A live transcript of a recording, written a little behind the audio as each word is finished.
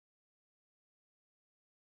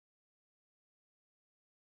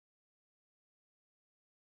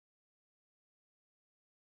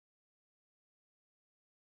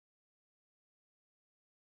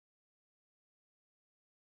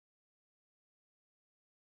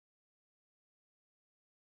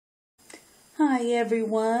Hi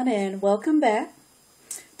everyone, and welcome back.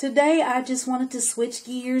 Today I just wanted to switch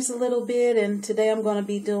gears a little bit, and today I'm going to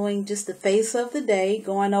be doing just the face of the day,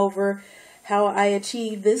 going over how I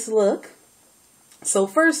achieved this look. So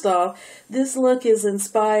first off, this look is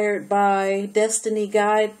inspired by Destiny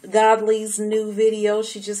Godly's new video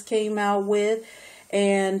she just came out with,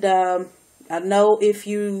 and I know if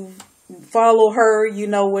you follow her, you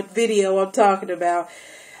know what video I'm talking about.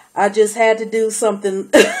 I just had to do something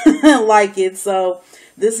like it, so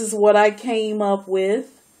this is what I came up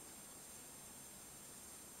with.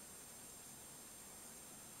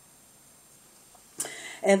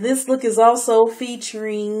 And this look is also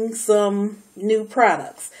featuring some new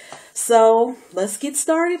products. So let's get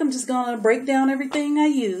started. I'm just going to break down everything I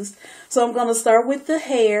used. So I'm going to start with the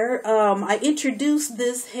hair. I introduced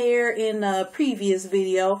this hair in a previous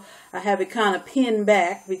video. I have it kind of pinned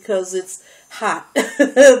back because it's hot.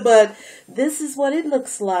 But this is what it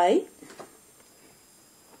looks like.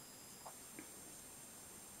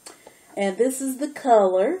 And this is the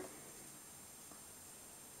color.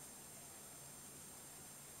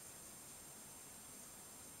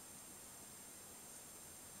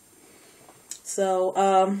 So,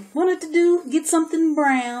 wanted to get something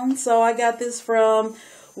brown, so I got this from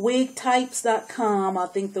wigtypes.com, I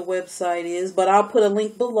think the website is, but I'll put a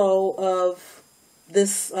link below of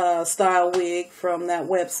this style wig from that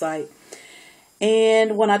website.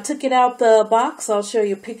 And when I took it out the box, I'll show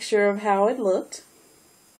you a picture of how it looked.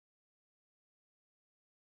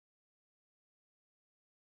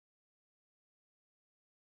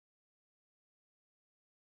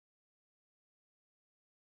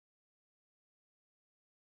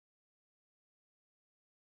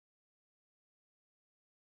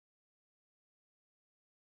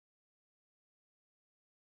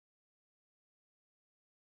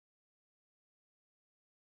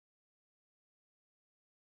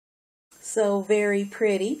 So very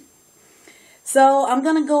pretty. So I'm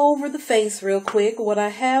going to go over the face real quick. What I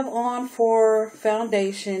have on for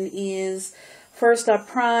foundation is, first I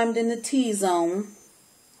primed in the T-zone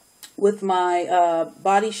with my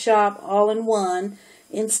Body Shop All-in-One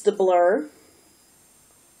Insta Blur.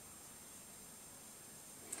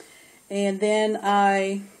 And then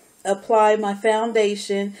I apply my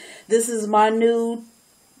foundation. This is my new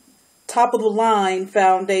top of the line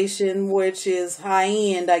foundation, which is high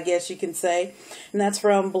end, I guess you can say, and that's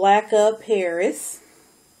from Black Up Paris.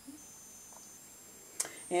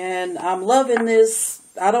 And I'm loving this.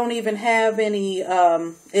 I don't even have any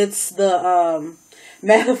it's the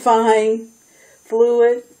mattifying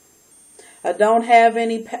fluid. I don't have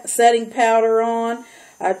any setting powder on.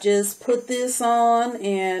 I just put this on,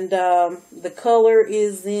 and the color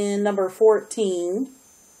is in number 14.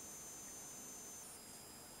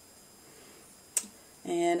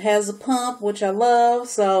 And has a pump, which I love.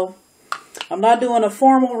 So I'm not doing a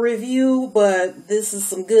formal review, but this is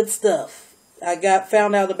some good stuff. I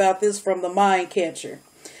found out about this from the Mind Catcher,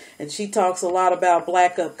 and she talks a lot about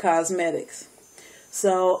Black Up Cosmetics.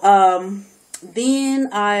 So then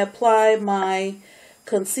I apply my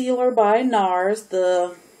concealer by NARS,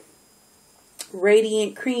 the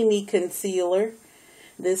Radiant Creamy Concealer.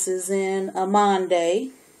 This is in Amande,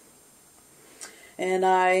 and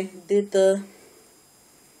I did the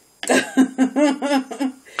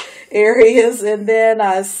areas, and then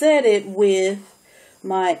I set it with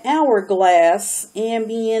my Hourglass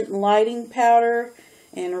Ambient Lighting Powder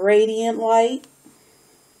and Radiant Light,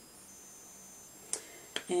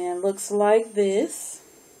 and looks like this.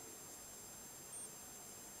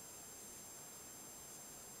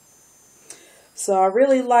 So I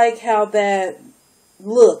really like how that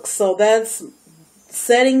looks. So that's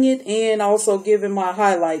setting it and also giving my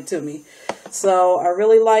highlight to me. So I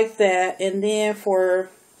really like that. And then for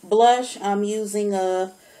blush, I'm using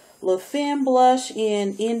a La Femme blush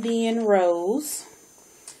in Indian Rose.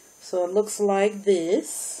 So it looks like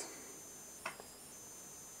this.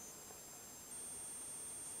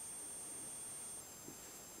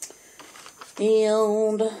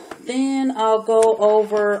 And then I'll go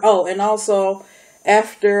over, oh, and also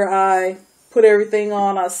after I put everything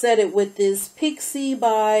on, I set it with this Pixie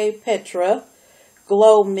by Petra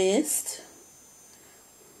Glow Mist.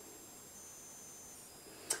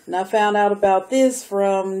 And I found out about this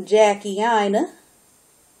from Jackie Ina.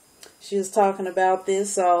 She was talking about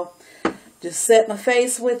this, so just set my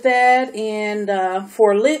face with that. And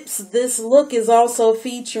for lips, this look is also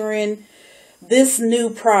featuring this new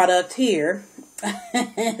product here.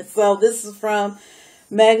 So this is from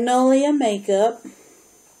Magnolia Makeup,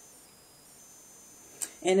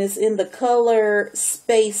 and it's in the color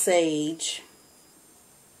Space Age.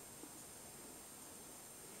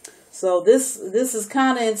 So this is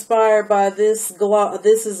kind of inspired by this gloss.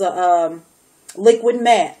 This is a liquid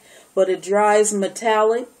matte, but it dries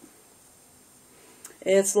metallic.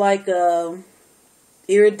 It's like a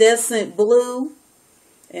iridescent blue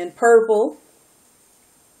and purple.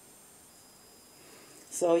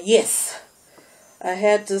 So yes, I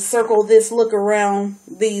had to circle this look around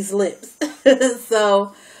these lips.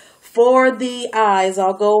 So for the eyes,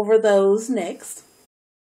 I'll go over those next.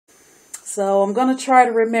 So I'm going to try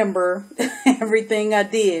to remember everything I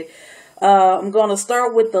did. I'm going to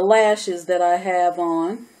start with the lashes that I have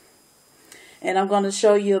on. And I'm going to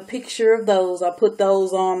show you a picture of those. I put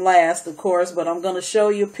those on last, of course, but I'm going to show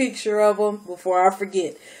you a picture of them before I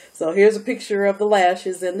forget. So here's a picture of the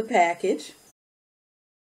lashes in the package.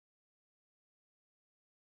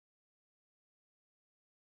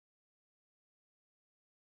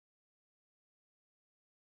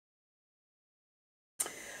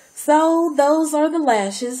 So those are the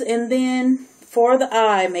lashes, and then for the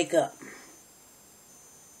eye makeup.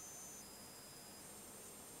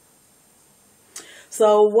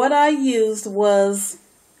 So what I used was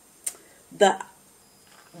the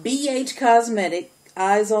BH Cosmetic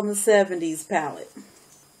Eyes on the 70s palette.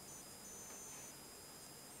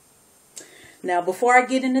 Now before I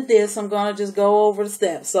get into this, I'm going to just go over the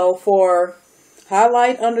steps. So for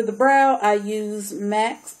highlight under the brow, I use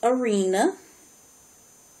MAC Arena.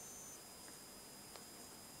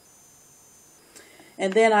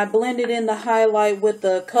 And then I blended in the highlight with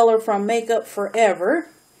the color from Makeup Forever.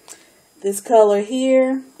 This color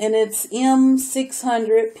here, and it's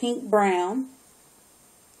M600 Pink Brown.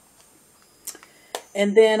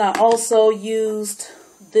 And then I also used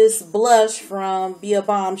this blush from Be a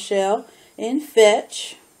Bombshell in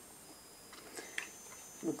Fetch.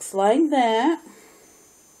 Looks like that.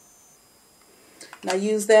 And I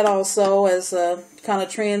used that also as a kind of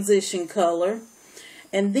transition color.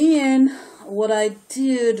 And then what I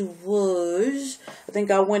did was, I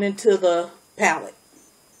think I went into the palette.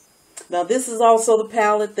 Now this is also the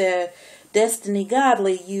palette that Destiny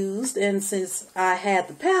Godly used, and since I had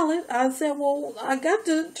the palette, I said, well, I got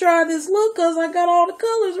to try this look because I got all the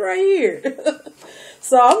colors right here.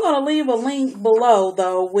 So I'm going to leave a link below,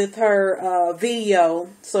 though, with her video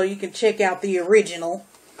so you can check out the original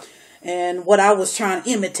and what I was trying to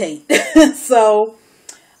imitate. So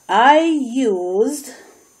I used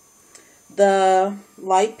the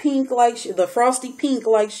light pink, the frosty pink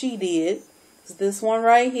like she did. It's this one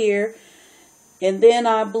right here. And then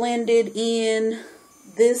I blended in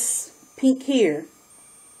this pink here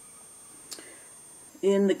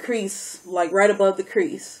in the crease, like right above the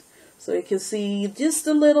crease. So you can see just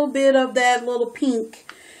a little bit of that little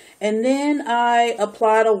pink. And then I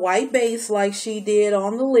applied a white base like she did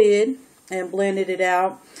on the lid and blended it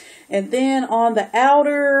out. And then on the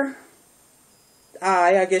outer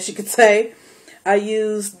eye, I guess you could say, I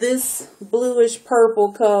used this bluish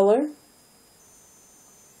purple color.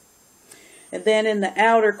 And then in the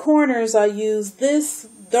outer corners, I used this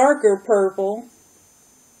darker purple.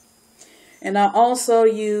 And I also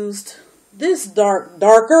used this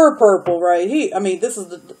darker purple right here. I mean, this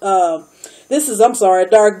is I'm sorry, a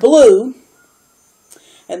dark blue.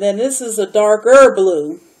 And then this is a darker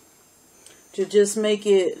blue to just make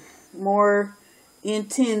it more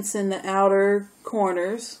intense in the outer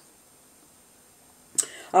corners.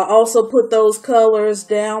 I also put those colors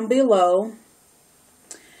down below.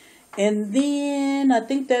 And then I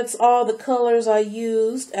think that's all the colors I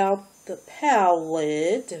used out the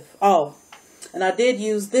palette. Oh, and I did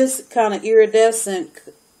use this kind of iridescent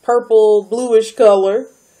purple bluish color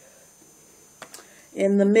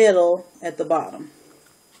in the middle at the bottom.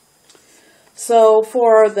 So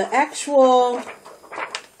for the actual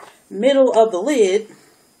middle of the lid,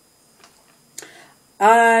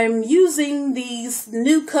 I'm using these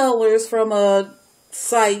new colors from a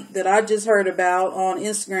site that I just heard about on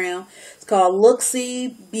Instagram. It's called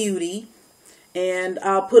Looksy Beauty, and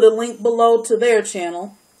I'll put a link below to their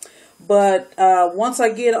channel. But once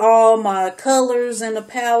I get all my colors in the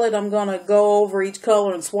palette, I'm going to go over each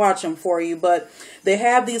color and swatch them for you. But they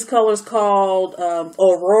have these colors called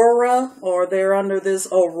Aurora, or they're under this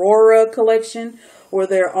Aurora collection, where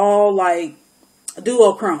they're all like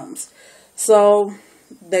duochromes. So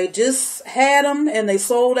they just had them and they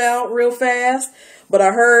sold out real fast. But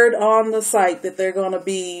I heard on the site that they're going to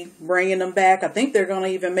be bringing them back. I think they're going to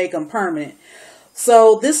even make them permanent.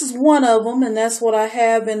 So this is one of them, and that's what I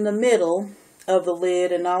have in the middle of the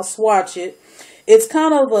lid, and I'll swatch it. It's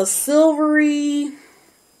kind of a silvery,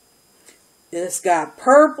 it's got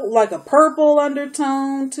purple, like a purple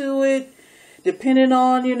undertone to it, depending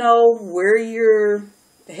on, you know, where your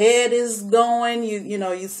head is going, you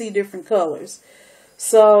know, you see different colors.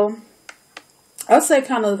 So I'd say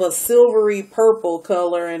kind of a silvery purple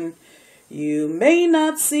color, and you may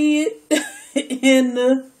not see it in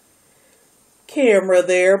the camera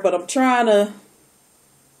there, but I'm trying to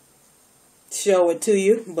show it to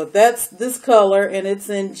you. But that's this color, and it's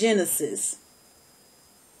in Genesis.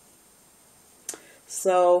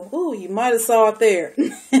 So, ooh, you might have saw it there.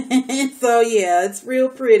 So yeah, it's real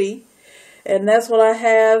pretty. And that's what I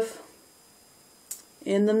have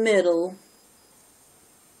in the middle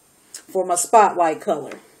for my spotlight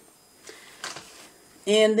color.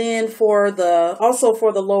 And then also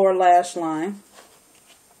for the lower lash line,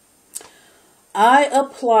 I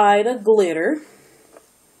applied a glitter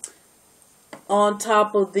on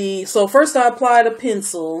top of so first I applied a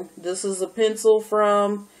pencil. This is a pencil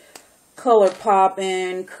from ColourPop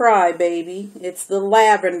and Cry Baby. It's the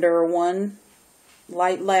lavender one,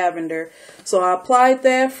 light lavender. So I applied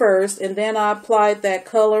that first, and then I applied that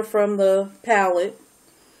color from the palette.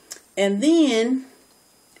 And then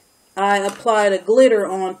I applied a glitter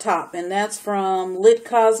on top, and that's from Lit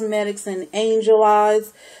Cosmetics and Angel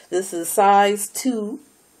Eyes. This is size 2.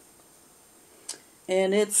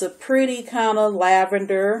 And it's a pretty kind of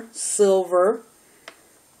lavender, silver,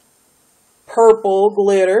 purple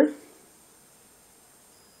glitter.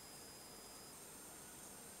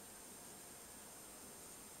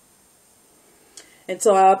 And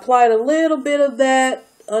so I applied a little bit of that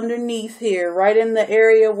underneath here, right in the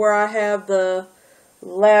area where I have the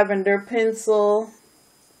lavender pencil.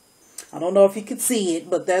 I don't know if you could see it,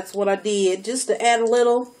 but that's what I did, just to add a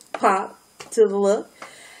little pop to the look.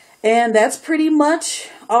 And that's pretty much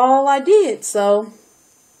all I did. So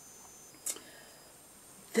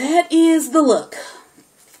that is the look.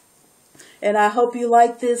 And I hope you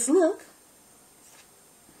like this look.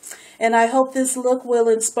 And I hope this look will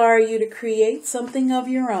inspire you to create something of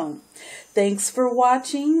your own. Thanks for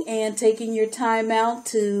watching and taking your time out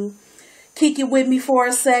to kick it with me for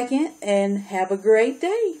a second. And have a great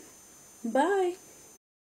day. Bye.